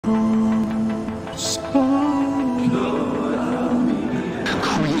Creator of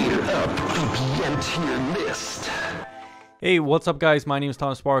VPN tier list. Hey, what's up guys? My name is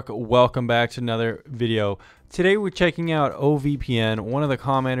Tom Spark. Welcome back to another video. Today we're checking out oVPN. One of the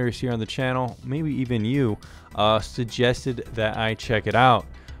commenters here on the channel, maybe even you, suggested that I check it out.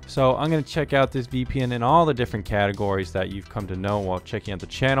 So I'm going to check out this VPN in all the different categories that you've come to know while checking out the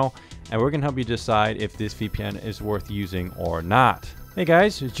channel, and we're going to help you decide if this VPN is worth using or not. Hey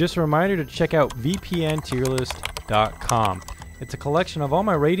guys, just a reminder to check out vpntierlist.com. It's a collection of all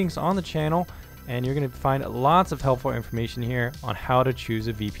my ratings on the channel, and you're going to find lots of helpful information here on how to choose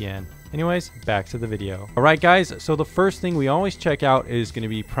a VPN. Anyways, back to the video. Alright guys, so the first thing we always check out is going to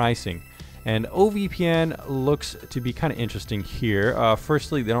be pricing. And oVPN looks to be kind of interesting here.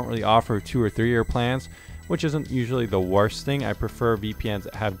 Firstly, they don't really offer 2 or 3 year plans, which isn't usually the worst thing. I prefer VPNs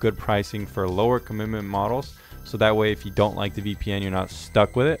that have good pricing for lower commitment models, so that way if you don't like the VPN, you're not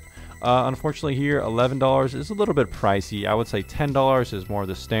stuck with it. Unfortunately here, $11 is a little bit pricey. I would say $10 is more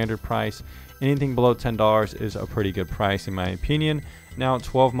the standard price. Anything below $10 is a pretty good price in my opinion. Now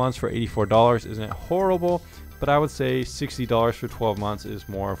 12 months for $84 isn't horrible, but I would say $60 for 12 months is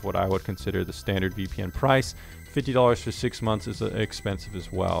more of what I would consider the standard VPN price. $50 for 6 months is expensive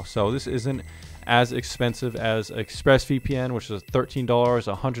as well. So this isn't as expensive as ExpressVPN, which is $13,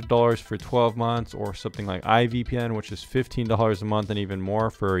 $100 for 12 months, or something like iVPN, which is $15 a month and even more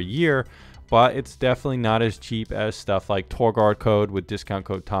for a year. But it's definitely not as cheap as stuff like TorGuard code with discount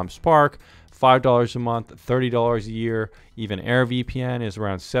code TomSpark, $5 a month, $30 a year. Even AirVPN is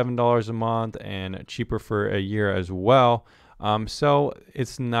around $7 a month and cheaper for a year as well. So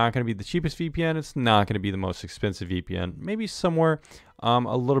it's not going to be the cheapest VPN. It's not going to be the most expensive VPN. Maybe somewhere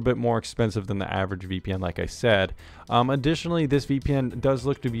a little bit more expensive than the average VPN, like I said. Additionally, this VPN does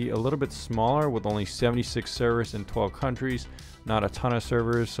look to be a little bit smaller with only 76 servers in 12 countries. Not a ton of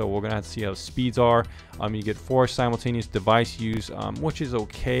servers, so we're gonna have to see how speeds are. You get 4 simultaneous device use, which is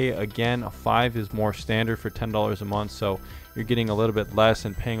okay. Again, 5 is more standard for $10 a month, so you're getting a little bit less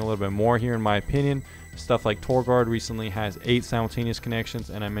and paying a little bit more here in my opinion. Stuff like TorGuard recently has 8 simultaneous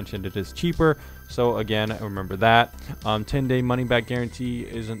connections, and I mentioned it is cheaper, so again, remember that. 10-day money-back guarantee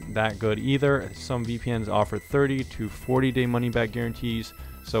isn't that good either. Some VPNs offer 30 to 40-day money-back guarantees,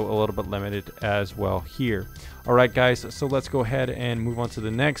 so a little bit limited as well here. Alright guys, so let's go ahead and move on to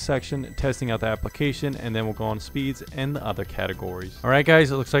the next section, testing out the application, and then we'll go on speeds and the other categories. Alright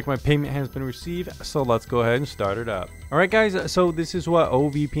guys, it looks like my payment has been received, so let's go ahead and start it up. Alright guys, so this is what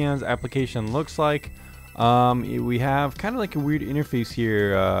oVPN's application looks like. We have kind of like a weird interface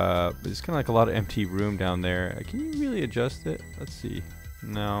here. It's kind of like a lot of empty room down there. Can you really adjust it? Let's see.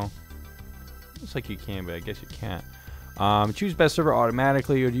 No. Looks like you can, but I guess you can't. Choose best server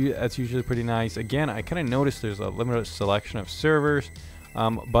automatically, or that's usually pretty nice. Again, I kind of noticed there's a limited selection of servers,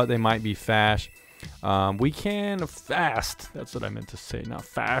 but they might be fast. We can fast. That's what I meant to say, not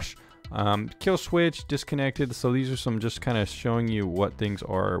fast. Kill switch, disconnected. So these are some just kind of showing you what things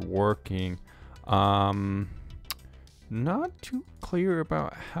are working. Not too clear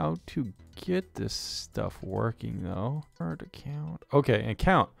about how to get this stuff working though. Hard account. Okay,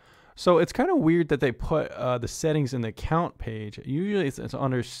 account. So it's kind of weird that they put the settings in the account page. Usually it's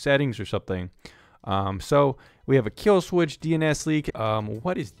under settings or something. So we have a kill switch, DNS leak.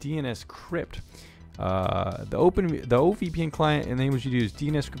 What is DNS crypt? The oVPN client enables you to use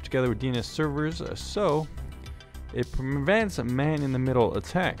DNS crypt together with DNS servers. So it prevents man-in-the-middle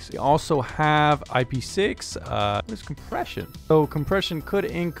attacks. We also have IP6. What is compression? So compression could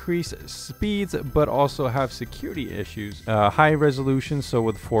increase speeds, but also have security issues. High resolution, so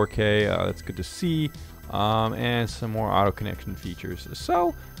with 4K, that's good to see. And some more auto connection features.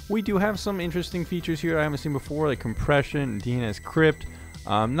 So we do have some interesting features here I haven't seen before, like compression and DNS crypt.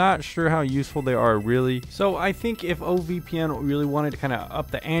 I'm not sure how useful they are really. So I think if oVPN really wanted to kind of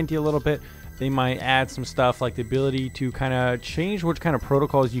up the ante a little bit, they might add some stuff like the ability to kind of change which kind of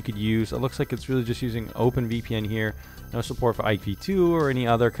protocols you could use. It looks like it's really just using OpenVPN here. No support for IP2 or any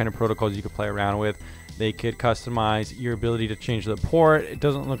other kind of protocols you could play around with. They could customize your ability to change the port. It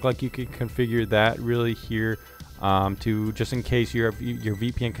doesn't look like you could configure that really here to just in case your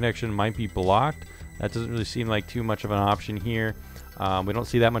VPN connection might be blocked. That doesn't really seem like too much of an option here. We don't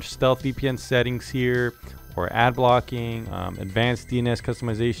see that much stealth VPN settings here, or ad blocking, advanced DNS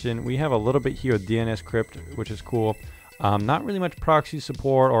customization. We have a little bit here of DNS crypt, which is cool. Not really much proxy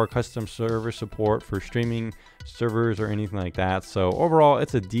support or custom server support for streaming servers or anything like that. So overall,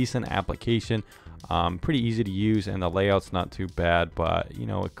 it's a decent application. Pretty easy to use, and the layout's not too bad, but you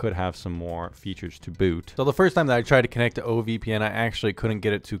know, it could have some more features to boot. So the first time that I tried to connect to oVPN, I actually couldn't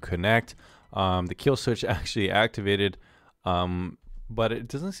get it to connect. The kill switch actually activated, but it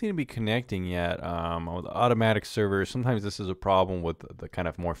doesn't seem to be connecting yet with automatic servers. Sometimes this is a problem with the kind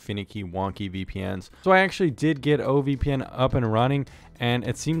of more finicky, wonky VPNs. So I actually did get oVPN up and running, and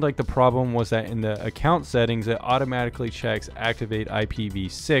it seemed like the problem was that in the account settings, it automatically checks activate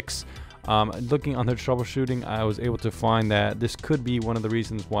IPv6. Looking on the troubleshooting, I was able to find that this could be one of the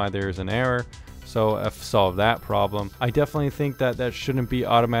reasons why there's an error. So I've solved that problem. I definitely think that that shouldn't be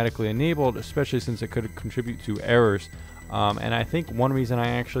automatically enabled, especially since it could contribute to errors. And I think one reason I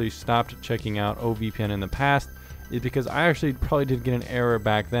actually stopped checking out oVPN in the past is because I actually probably did get an error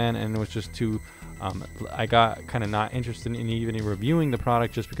back then, and it was just too I got kind of not interested in even reviewing the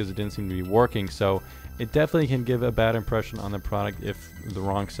product just because it didn't seem to be working. So it definitely can give a bad impression on the product if the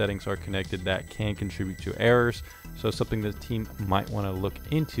wrong settings are connected. That can contribute to errors, so something the team might want to look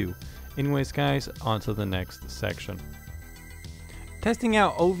into. Anyways guys, on to the next section. Testing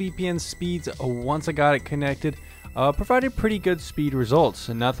out oVPN speeds once I got it connected provided pretty good speed results.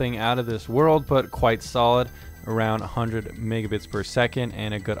 Nothing out of this world, but quite solid, around 100 megabits per second,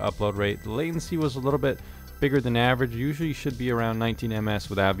 and a good upload rate. The latency was a little bit bigger than average. Usually should be around 19 ms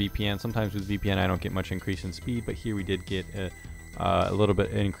without VPN. Sometimes with VPN I don't get much increase in speed, but here we did get a little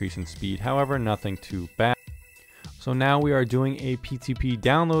bit increase in speed. However, nothing too bad. So now we are doing a PTP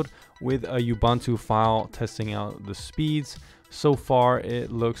download with a Ubuntu file, testing out the speeds. So far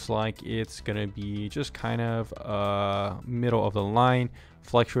it looks like it's gonna be just kind of middle of the line,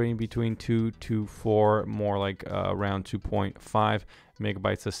 fluctuating between 2 to 4, more like around 2.5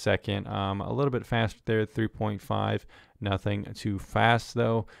 megabytes a second. A little bit faster there, 3.5. Nothing too fast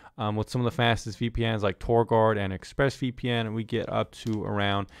though. With some of the fastest VPNs like TorGuard and ExpressVPN, we get up to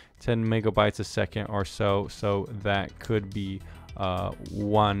around 10 megabytes a second or so. So that could be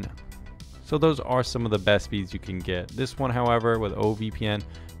one. So those are some of the best speeds you can get. This one, however, with oVPN,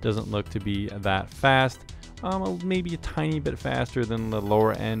 doesn't look to be that fast. Maybe a tiny bit faster than the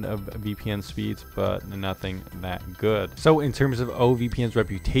lower end of VPN speeds, but nothing that good. So in terms of oVPN's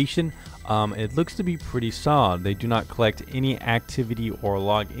reputation, it looks to be pretty solid. They do not collect any activity or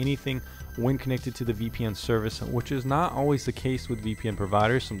log anything when connected to the VPN service, which is not always the case with VPN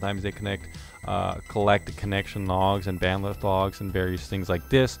providers. Sometimes they collect connection logs and bandwidth logs and various things like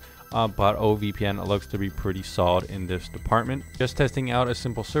this. But oVPN looks to be pretty solid in this department. Just testing out a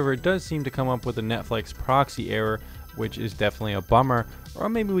simple server does seem to come up with a Netflix proxy error, which is definitely a bummer. Or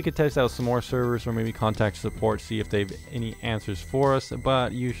maybe we could test out some more servers, or maybe contact support, see if they have any answers for us,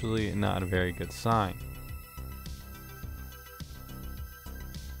 but usually not a very good sign.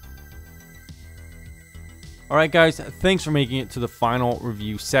 Alright guys, thanks for making it to the final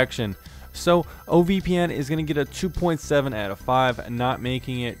review section. So oVPN is going to get a 2.7 out of 5, not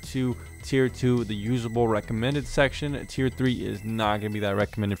making it to tier 2, the usable recommended section. Tier 3 is not going to be that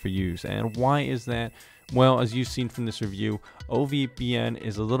recommended for use. And why is that? Well, as you've seen from this review, oVPN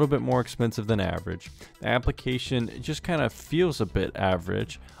is a little bit more expensive than average. The application just kind of feels a bit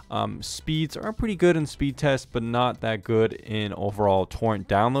average. Speeds are pretty good in speed tests, but not that good in overall torrent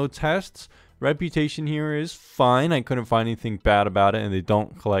download tests. Reputation here is fine. I couldn't find anything bad about it, and they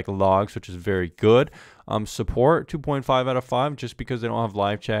don't collect logs, which is very good. Support 2.5 out of 5, just because they don't have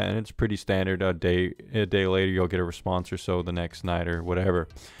live chat, and it's pretty standard. A day later you'll get a response or so the next night or whatever.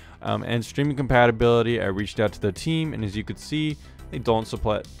 And streaming compatibility, I reached out to the team, and as you could see, they don't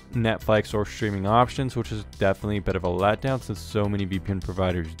support Netflix or streaming options, which is definitely a bit of a letdown since so many VPN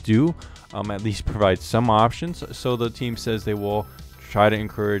providers do at least provide some options. So the team says they will try to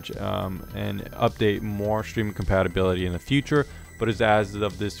encourage and update more streaming compatibility in the future, but as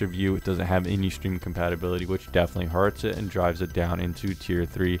of this review, it doesn't have any streaming compatibility, which definitely hurts it and drives it down into tier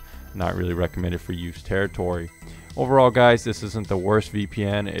 3, not really recommended for use territory. Overall guys, this isn't the worst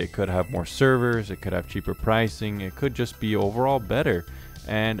VPN. It could have more servers, it could have cheaper pricing, it could just be overall better.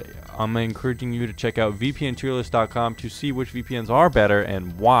 And I'm encouraging you to check out vpntierlist.com to see which VPNs are better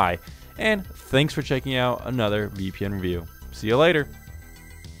and why. And thanks for checking out another VPN review. See you later.